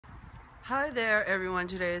Hi there everyone,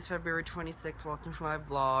 today is February 26th, welcome to my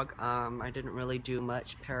vlog. I didn't really do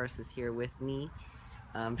much. Paris is here with me.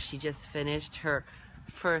 She just finished her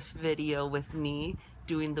first video with me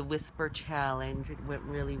doing the whisper challenge. It went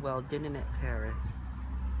really well, didn't it, Paris?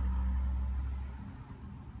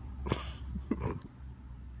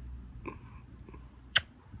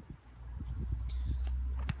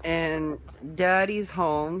 And Daddy's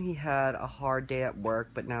home. He had a hard day at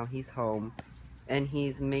work, but now he's home. And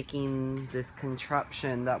he's making this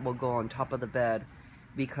contraption that will go on top of the bed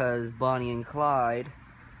because Bonnie and Clyde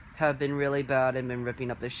have been really bad and been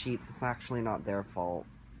ripping up the sheets. It's actually not their fault,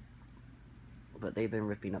 but they've been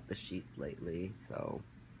ripping up the sheets lately, so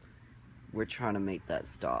we're trying to make that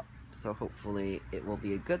stop. So hopefully it will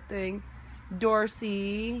be a good thing.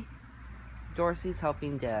 Dorsey's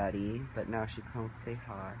helping Daddy, but now she comes to say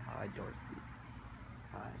hi. Hi, Dorsey.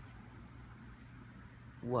 Hi.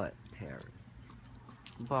 What, Paris?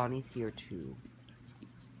 Bonnie's here too.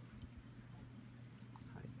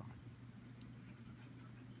 Hi,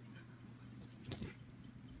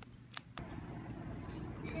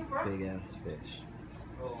 Bonnie. Big ass fish.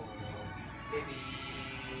 Oh, maybe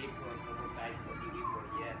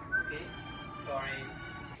okay? Sorry.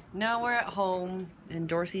 Now we're at home, and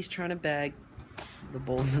Dorsey's trying to beg. The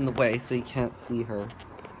bowl's in the way, so you can't see her.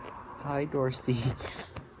 Hi, Dorsey.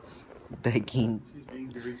 Begging. She's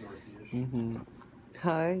being very Dorsey-ish.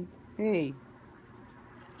 Hi. Hey.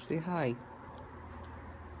 Say hi.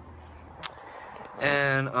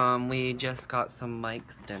 And we just got some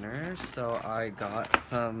Mike's dinner. So I got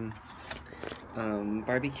some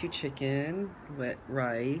barbecue chicken, wet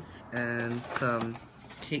rice, and some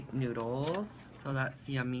cake noodles. So that's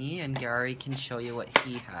yummy, and Gary can show you what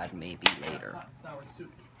he had maybe later. Hot and sour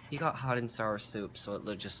soup. He got hot and sour soup, so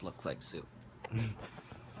it just looked like soup.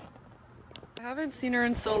 I haven't seen her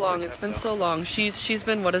in so long. It's been so long. She's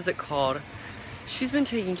been, what is it called? She's been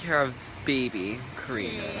taking care of baby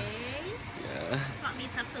Karina. Jayse. Yeah. Brought me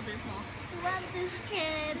Pepto-Bismol. Love this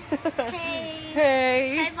kid. Hey.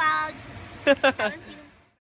 Hey. Hi, vlogs. Haven't seen